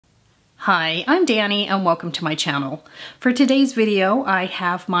Hi, I'm Danny and welcome to my channel. For today's video, I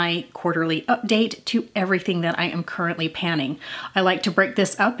have my quarterly update to everything that I am currently panning. I like to break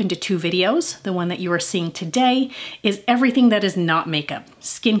this up into two videos. The one that you are seeing today is everything that is not makeup: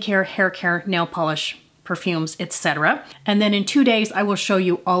 skincare, hair care, nail polish, perfumes, etc. And then in 2 days, I will show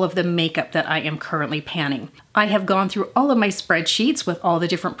you all of the makeup that I am currently panning. I have gone through all of my spreadsheets with all the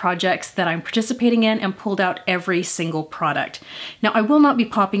different projects that I'm participating in and pulled out every single product. Now, I will not be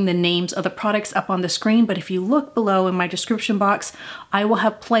popping the names of the products up on the screen, but if you look below in my description box, I will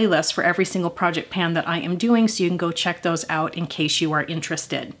have playlists for every single project pan that I am doing, so you can go check those out in case you are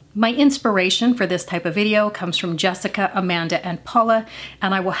interested. My inspiration for this type of video comes from Jessica, Amanda, and Paula,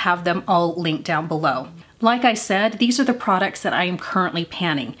 and I will have them all linked down below. Like I said, these are the products that I am currently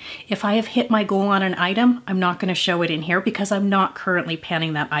panning. If I have hit my goal on an item, I'm not going to show it in here because I'm not currently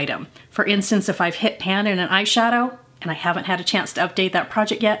panning that item. For instance, if I've hit pan in an eyeshadow and I haven't had a chance to update that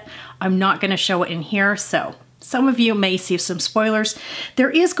project yet, I'm not going to show it in here. So some of you may see some spoilers. There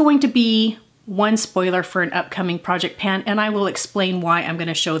is going to be one spoiler for an upcoming project pan, and I will explain why I'm going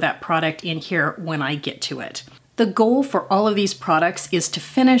to show that product in here when I get to it. The goal for all of these products is to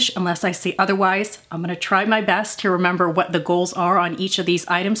finish unless I say otherwise. I'm going to try my best to remember what the goals are on each of these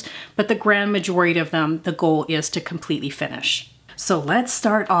items, but the grand majority of them, the goal is to completely finish. So let's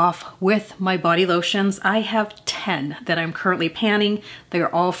start off with my body lotions. I have 10 that I'm currently panning. They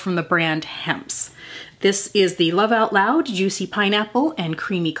are all from the brand Hempz. This is the Love Out Loud Juicy Pineapple and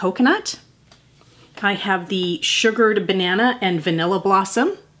Creamy Coconut. I have the Sugared Banana and Vanilla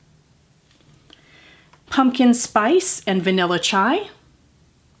Blossom, Pumpkin Spice and Vanilla Chai,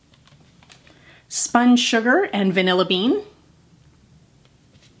 Sponge Sugar and Vanilla Bean,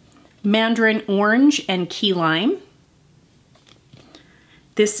 Mandarin Orange and Key Lime.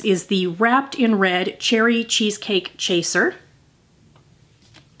 This is the Wrapped in Red Cherry Cheesecake Chaser,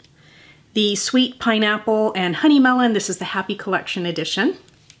 the Sweet Pineapple and Honey Melon. This is the Happy Collection Edition.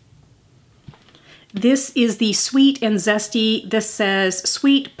 This is the Sweet and Zesty. This says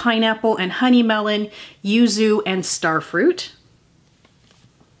Sweet Pineapple and Honey Melon, Yuzu and Starfruit.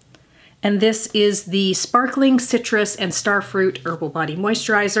 And this is the Sparkling Citrus and Starfruit Herbal Body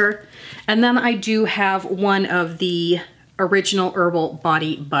Moisturizer. And then I do have one of the original herbal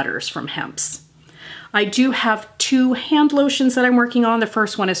body butters from Hempz. I do have 2 hand lotions that I'm working on. The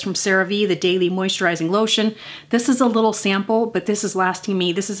first one is from CeraVe, the Daily Moisturizing Lotion. This is a little sample, but this is lasting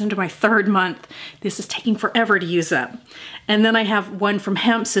me. This is into my 3rd month. This is taking forever to use up. And then I have one from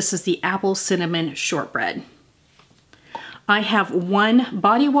Hempz. This is the Apple Cinnamon Shortbread. I have one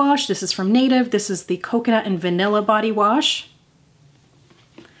body wash. This is from Native. This is the Coconut and Vanilla Body Wash.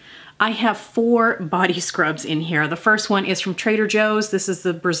 I have 4 body scrubs in here. The first one is from Trader Joe's. This is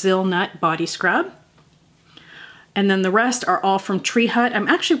the Brazil Nut Body Scrub. And then the rest are all from Tree Hut. I'm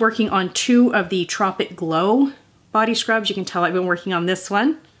actually working on 2 of the Tropic Glow body scrubs. You can tell I've been working on this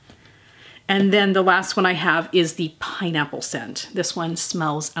one. And then the last one I have is the pineapple scent. This one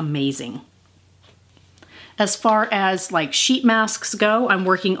smells amazing. As far as like sheet masks go, I'm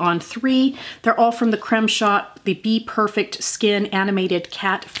working on 3. They're all from the Creme Shop, the Be Perfect Skin Animated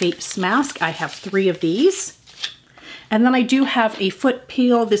Cat Face Mask. I have 3 of these. And then I do have a foot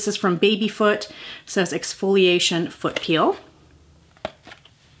peel. This is from Babyfoot. It says exfoliation foot peel.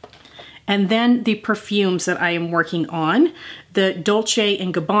 And then the perfumes that I am working on. The Dolce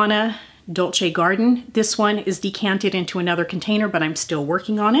 & Gabbana Dolce Garden. This one is decanted into another container, but I'm still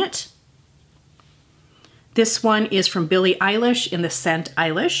working on it. This one is from Billie Eilish in the scent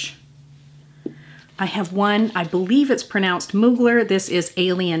Eilish. I have one, I believe it's pronounced Mugler. This is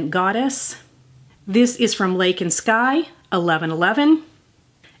Alien Goddess. This is from Lake and Sky, 1111.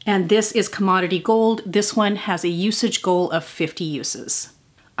 And this is Commodity Gold. This one has a usage goal of 50 uses.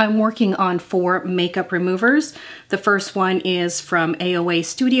 I'm working on 4 makeup removers. The first one is from AOA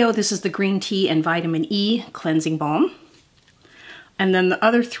Studio. This is the Green Tea and Vitamin E Cleansing Balm. And then the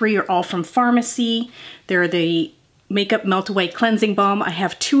other 3 are all from Pharmacy. They're the Makeup Melt Away Cleansing Balm. I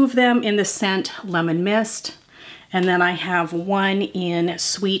have 2 of them in the scent Lemon Mist. And then I have one in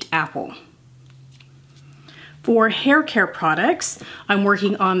Sweet Apple. For hair care products, I'm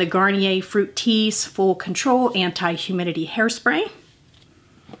working on the Garnier Fructis Full Control Anti-Humidity Hairspray.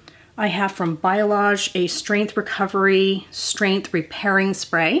 I have from Biolage a Strength Recovery Strength Repairing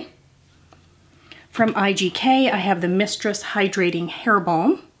Spray. From IGK, I have the Mistress Hydrating Hair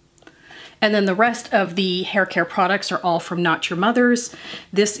Balm. And then the rest of the hair care products are all from Not Your Mother's.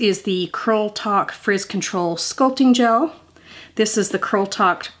 This is the Curl Talk Frizz Control Sculpting Gel. This is the Curl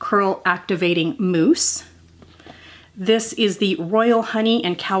Talk Curl Activating Mousse. This is the Royal Honey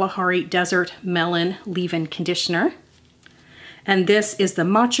and Kalahari Desert Melon Leave-In Conditioner. And this is the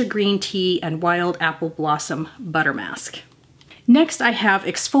Matcha Green Tea and Wild Apple Blossom Butter Mask. Next, I have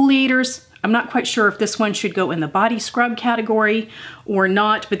exfoliators. I'm not quite sure if this one should go in the body scrub category or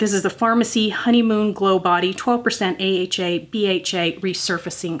not, but this is the Pharmacy Honeymoon Glow Body 12% AHA BHA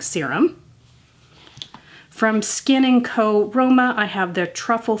Resurfacing Serum. From Skin & Co. Roma, I have the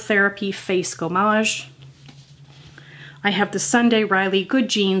Truffle Therapy Face Gommage. I have the Sunday Riley Good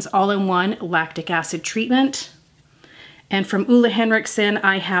Genes All-in-One Lactic Acid Treatment. And from Ole Henriksen,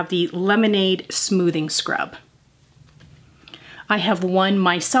 I have the Lemonade Smoothing Scrub. I have one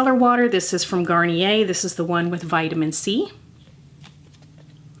micellar water. This is from Garnier. This is the one with vitamin C.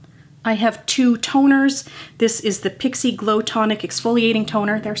 I have two toners. This is the Pixie Glow Tonic Exfoliating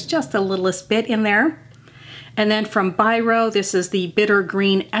Toner. There's just the littlest bit in there. And then from Biro, this is the Bitter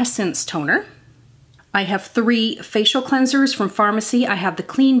Green Essence Toner. I have 3 facial cleansers from Pharmacy. I have the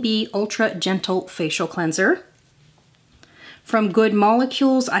Clean Bee Ultra Gentle Facial Cleanser. From Good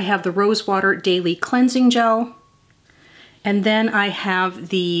Molecules, I have the Rosewater Daily Cleansing Gel. And then I have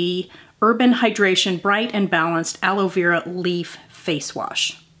the Urban Hydration Bright and Balanced Aloe Vera Leaf Face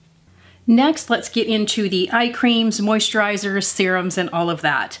Wash. Next, let's get into the eye creams, moisturizers, serums, and all of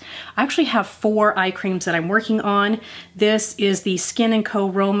that. I actually have 4 eye creams that I'm working on. This is the Skin & Co.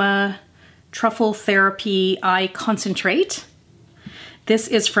 Roma Truffle Therapy Eye Concentrate. This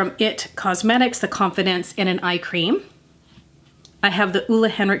is from IT Cosmetics, the Confidence in an Eye Cream. I have the Ole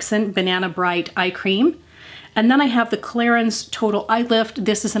Henriksen Banana Bright Eye Cream. And then I have the Clarins Total Eye Lift.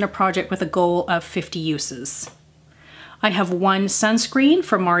 This is in a project with a goal of 50 uses. I have one sunscreen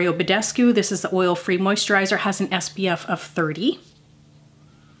from Mario Badescu. This is the oil-free moisturizer, has an SPF of 30.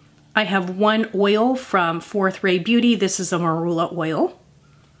 I have one oil from Fourth Ray Beauty. This is a marula oil.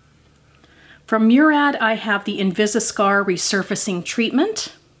 From Murad, I have the Invisiscar Resurfacing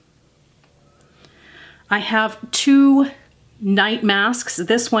Treatment. I have 2 night masks.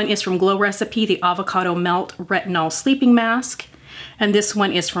 This one is from Glow Recipe, the Avocado Melt Retinol Sleeping Mask. And this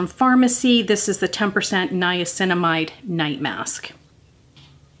one is from Pharmacy. This is the 10% Niacinamide Night Mask.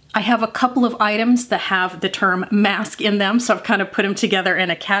 I have a couple of items that have the term mask in them, so I've kind of put them together in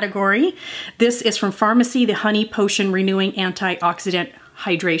a category. This is from Pharmacy, the Honey Potion Renewing Antioxidant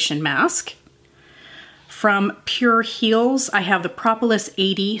Hydration Mask. From Pure Heals, I have the Propolis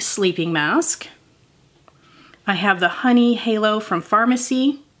 80 Sleeping Mask. I have the Honey Halo from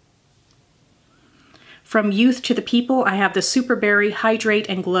Pharmacy. From Youth to the People, I have the Superberry Hydrate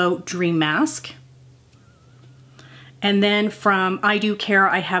and Glow Dream Mask. And then from I Do Care,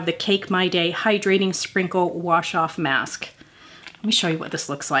 I have the Cake My Day Hydrating Sprinkle Wash Off Mask. Let me show you what this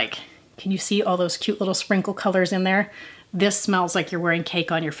looks like. Can you see all those cute little sprinkle colors in there? This smells like you're wearing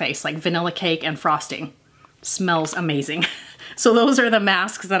cake on your face, like vanilla cake and frosting. Smells amazing. So those are the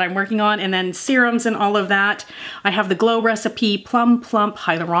masks that I'm working on, and then serums and all of that. I have the Glow Recipe Plum Plump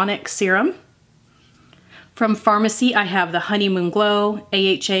Hyaluronic Serum. From Pharmacy, I have the Honeymoon Glow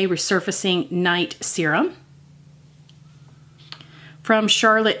AHA Resurfacing Night Serum. From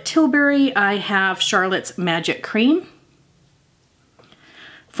Charlotte Tilbury, I have Charlotte's Magic Cream.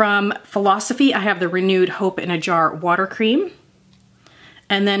 From Philosophy, I have the Renewed Hope in a Jar Water Cream.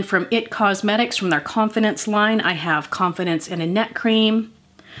 And then from IT Cosmetics, from their Confidence line, I have Confidence in a Net Cream,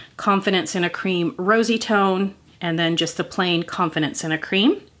 Confidence in a Cream Rosy Tone, and then just the plain Confidence in a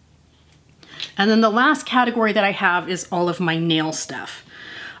Cream. And then the last category that I have is all of my nail stuff.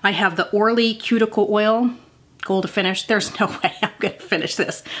 I have the Orly Cuticle Oil, Gold to Finish. There's no way I'm gonna finish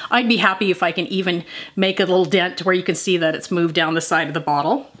this. I'd be happy if I can even make a little dent to where you can see that it's moved down the side of the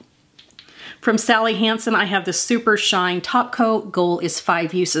bottle. From Sally Hansen, I have the Super Shine Top Coat. Goal is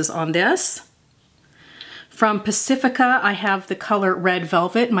 5 uses on this. From Pacifica, I have the color Red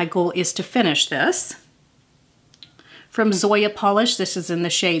Velvet. My goal is to finish this. From Zoya Polish, this is in the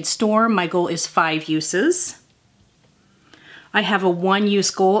shade Storm. My goal is 5 uses. I have a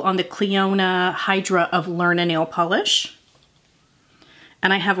 1-use goal on the Cleona Hydra of Lerna Nail Polish.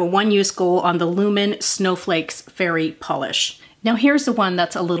 And I have a 1-use goal on the Lumen Snowflakes Fairy Polish. Now here's the one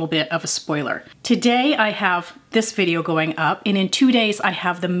that's a little bit of a spoiler. Today I have this video going up, and in 2 days I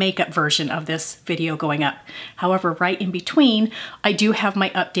have the makeup version of this video going up. However, right in between, I do have my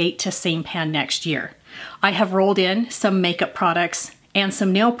update to Same Pan next year. I have rolled in some makeup products and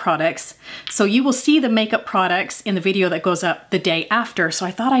some nail products, so you will see the makeup products in the video that goes up the day after. So I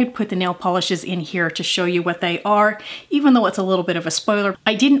thought I'd put the nail polishes in here to show you what they are, even though it's a little bit of a spoiler.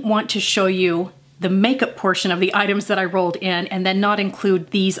 I didn't want to show you the makeup portion of the items that I rolled in and then not include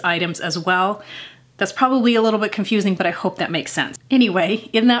these items as well. That's probably a little bit confusing, but I hope that makes sense. Anyway,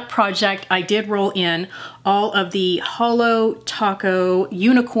 in that project, I did roll in all of the Hollow Taco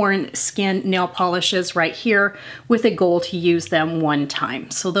Unicorn Skin nail polishes right here with a goal to use them one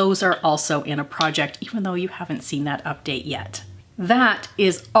time. So those are also in a project, even though you haven't seen that update yet. That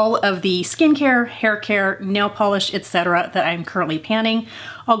is all of the skincare, hair care, nail polish, etc. that I'm currently panning.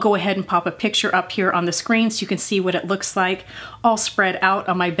 I'll go ahead and pop a picture up here on the screen so you can see what it looks like all spread out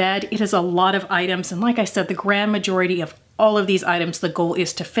on my bed. It is a lot of items, and like I said, the grand majority of all of these items, the goal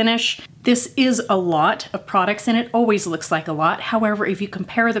is to finish. This is a lot of products and it always looks like a lot. However, if you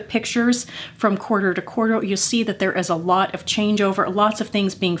compare the pictures from quarter to quarter, you'll see that there is a lot of changeover, lots of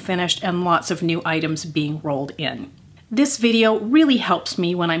things being finished, and lots of new items being rolled in. This video really helps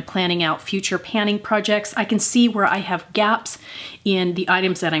me when I'm planning out future panning projects. I can see where I have gaps in the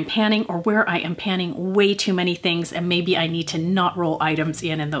items that I'm panning or where I am panning way too many things and maybe I need to not roll items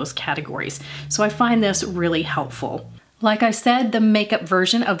in those categories. So I find this really helpful. Like I said, the makeup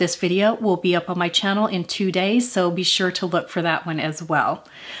version of this video will be up on my channel in 2 days, so be sure to look for that one as well.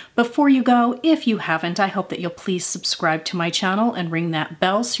 Before you go, if you haven't, I hope that you'll please subscribe to my channel and ring that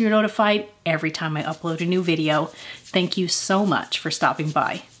bell so you're notified every time I upload a new video. Thank you so much for stopping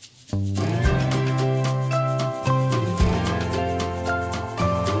by.